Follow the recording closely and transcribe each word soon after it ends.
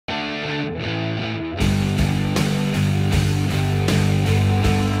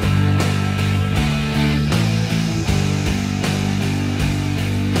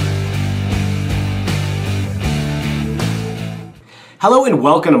Hello and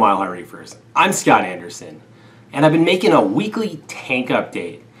welcome to Mile High Reefers. I'm Scott Anderson, and I've been making a weekly tank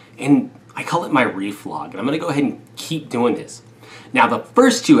update, and I call it my reef vlog, and I'm going to go ahead and keep doing this. Now, the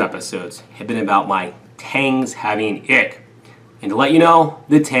first two episodes have been about my tangs having ick, and to let you know,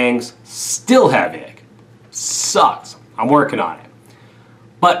 the tangs still have ick. Sucks. I'm working on it.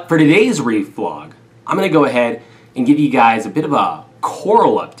 But for today's reef vlog, I'm going to go ahead and give you guys a bit of a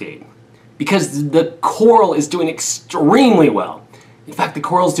coral update, because the coral is doing extremely well. In fact, the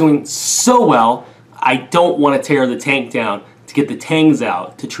coral's doing so well, I don't want to tear the tank down to get the tangs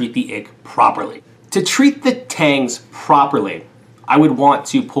out to treat the ick properly. To treat the tangs properly, I would want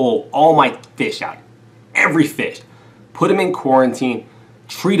to pull all my fish out, every fish, put them in quarantine,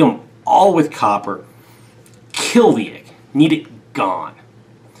 treat them all with copper, kill the ick, need it gone,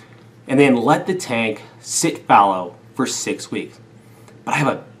 and then let the tank sit fallow for 6 weeks. But I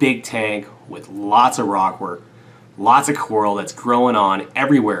have a big tank with lots of rockwork, lots of coral that's growing on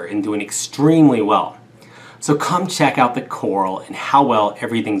everywhere and doing extremely well. So come check out the coral and how well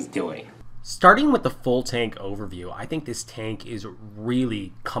everything's doing. Starting with the full tank overview, I think this tank is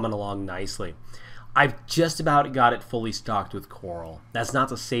really coming along nicely. I've just about got it fully stocked with coral. That's not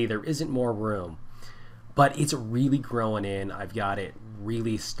to say there isn't more room, but it's really growing in. I've got it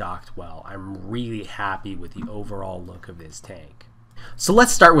really stocked well. I'm really happy with the overall look of this tank. So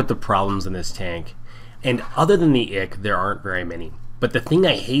let's start with the problems in this tank. And other than the ick, there aren't very many. But the thing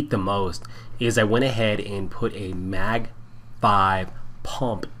I hate the most is I went ahead and put a Mag 5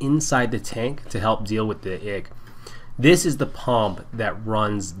 pump inside the tank to help deal with the ick. This is the pump that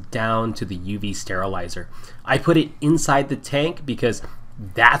runs down to the UV sterilizer. I put it inside the tank because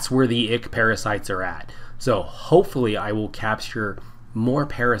that's where the ick parasites are at. So hopefully I will capture more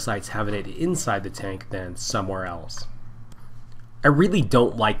parasites having it inside the tank than somewhere else. I really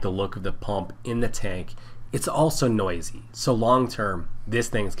don't like the look of the pump in the tank. It's also noisy, so long term, this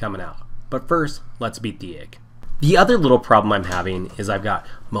thing's coming out. But first, let's beat the ick. The other little problem I'm having is I've got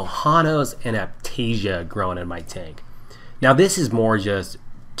Mojanos and Aptasia growing in my tank. Now this is more just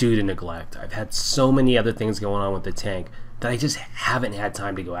due to neglect. I've had so many other things going on with the tank that I just haven't had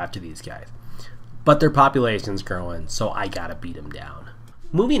time to go after these guys. But their population's growing, so I gotta beat them down.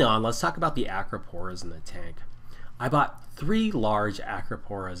 Moving on, let's talk about the acroporas in the tank. I bought 3 large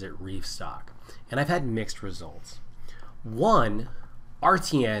acroporas at Reef stock, and I've had mixed results. One,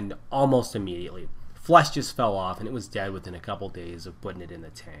 RTN'd almost immediately. Flesh just fell off and it was dead within a couple days of putting it in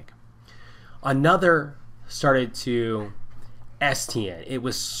the tank. Another started to STN. It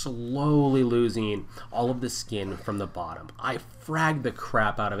was slowly losing all of the skin from the bottom. I fragged the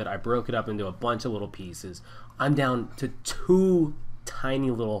crap out of it. I broke it up into a bunch of little pieces. I'm down to 2 tiny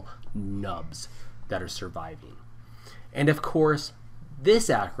little nubs that are surviving. And of course, this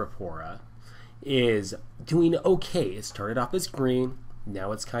acropora is doing okay. It started off as green,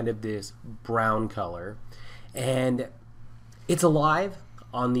 now it's kind of this brown color, and it's alive.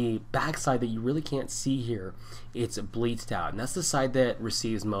 On the back side that you really can't see here, it's bleached out, and that's the side that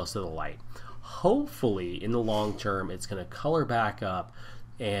receives most of the light. Hopefully, in the long term, it's going to color back up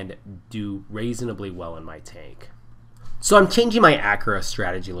and do reasonably well in my tank. So I'm changing my acro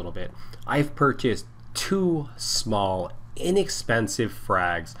strategy a little bit. I've purchased 2 small, inexpensive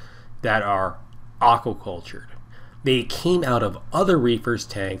frags that are aquacultured. They came out of other reefers'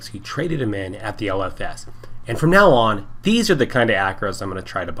 tanks who traded them in at the LFS. And from now on, these are the kind of acros I'm going to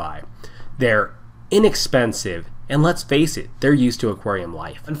try to buy. They're inexpensive, and let's face it, they're used to aquarium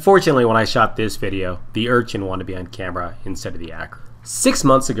life. Unfortunately, when I shot this video, the urchin wanted to be on camera instead of the acro. 6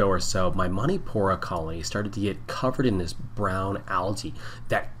 months ago or so, my Monipora colony started to get covered in this brown algae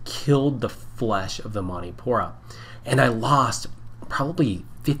that killed the flesh of the Monipora. And I lost probably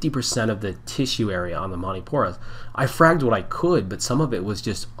 50% of the tissue area on the Moniporas. I fragged what I could, but some of it was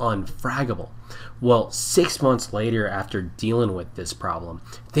just unfraggable. Well, 6 months later, after dealing with this problem,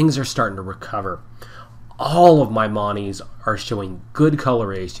 things are starting to recover. All of my Monis are showing good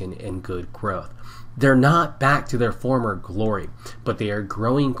coloration and good growth. They're not back to their former glory, but they are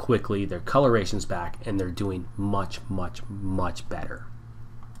growing quickly, their coloration's back, and they're doing much, much, much better.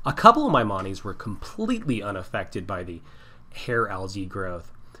 A couple of my Monis were completely unaffected by the hair algae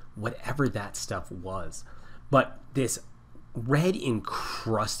growth, whatever that stuff was. But this red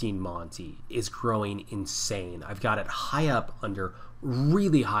encrusting Monty is growing insane. I've got it high up under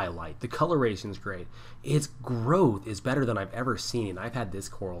really high light. The coloration's great. Its growth is better than I've ever seen. I've had this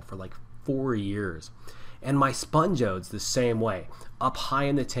coral for like 4 years. And my Spongiodes the same way. Up high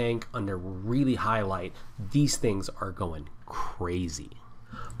in the tank under really high light, these things are going crazy.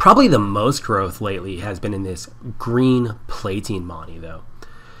 Probably the most growth lately has been in this green plating Monty though.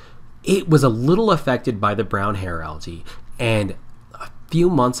 It was a little affected by the brown hair algae, and few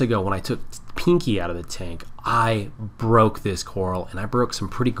months ago when I took Pinky out of the tank, I broke this coral and I broke some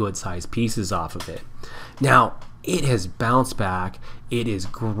pretty good sized pieces off of it. Now, it has bounced back, it has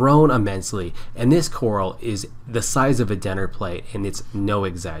grown immensely, and this coral is the size of a dinner plate, and it's no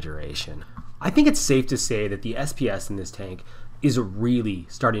exaggeration. I think it's safe to say that the SPS in this tank is really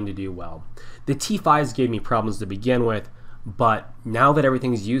starting to do well. The T5s gave me problems to begin with, but now that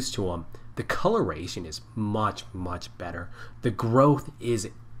everything's used to them, the coloration is much, much better. The growth is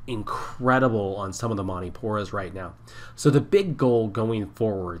incredible on some of the Montiporas right now. So the big goal going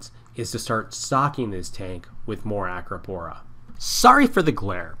forwards is to start stocking this tank with more Acropora. Sorry for the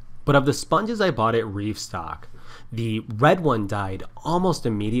glare, but of the sponges I bought at Reef stock, the red one died almost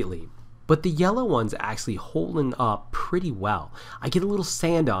immediately, but the yellow one's actually holding up pretty well. I get a little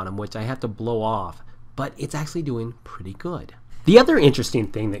sand on them, which I have to blow off, but it's actually doing pretty good. The other interesting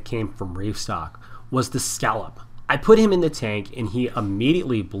thing that came from Reef stock was the scallop. I put him in the tank and he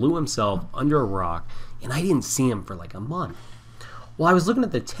immediately blew himself under a rock, and I didn't see him for like a month. Well, I was looking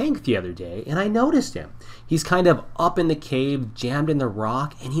at the tank the other day and I noticed him. He's kind of up in the cave, jammed in the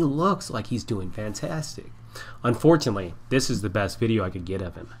rock, and he looks like he's doing fantastic. Unfortunately, this is the best video I could get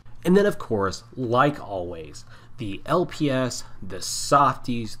of him. And then of course, like always, the LPS, the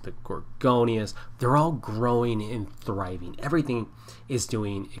Softies, the Gorgonias, they're all growing and thriving. Everything is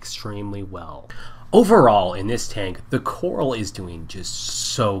doing extremely well. Overall, in this tank, the coral is doing just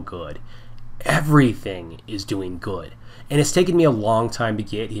so good. Everything is doing good. And it's taken me a long time to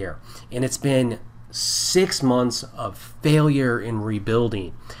get here. And it's been 6 months of failure in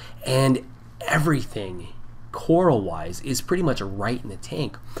rebuilding. And everything, coral-wise, is pretty much right in the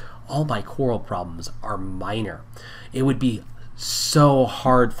tank. All my coral problems are minor. It would be so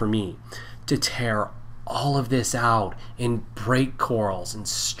hard for me to tear all of this out and break corals and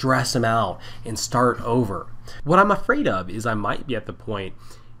stress them out and start over. What I'm afraid of is I might be at the point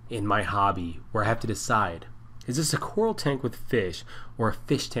in my hobby where I have to decide, is this a coral tank with fish or a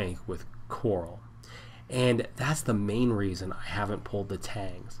fish tank with coral? And that's the main reason I haven't pulled the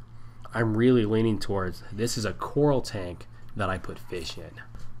tangs. I'm really leaning towards this is a coral tank that I put fish in.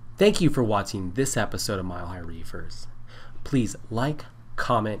 Thank you for watching this episode of Mile High Reefers. Please like,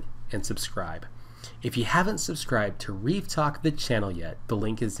 comment, and subscribe. If you haven't subscribed to Reef Talk, the channel yet, the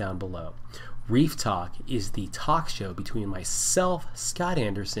link is down below. Reef Talk is the talk show between myself, Scott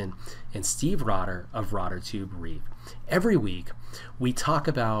Anderson, and Steve Rotter of RotterTube Reef. Every week, we talk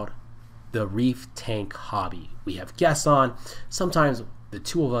about the reef tank hobby. We have guests on. Sometimes the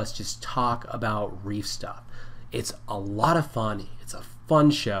two of us just talk about reef stuff. It's a lot of fun. It's a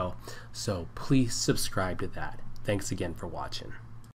fun show. So please subscribe to that. Thanks again for watching.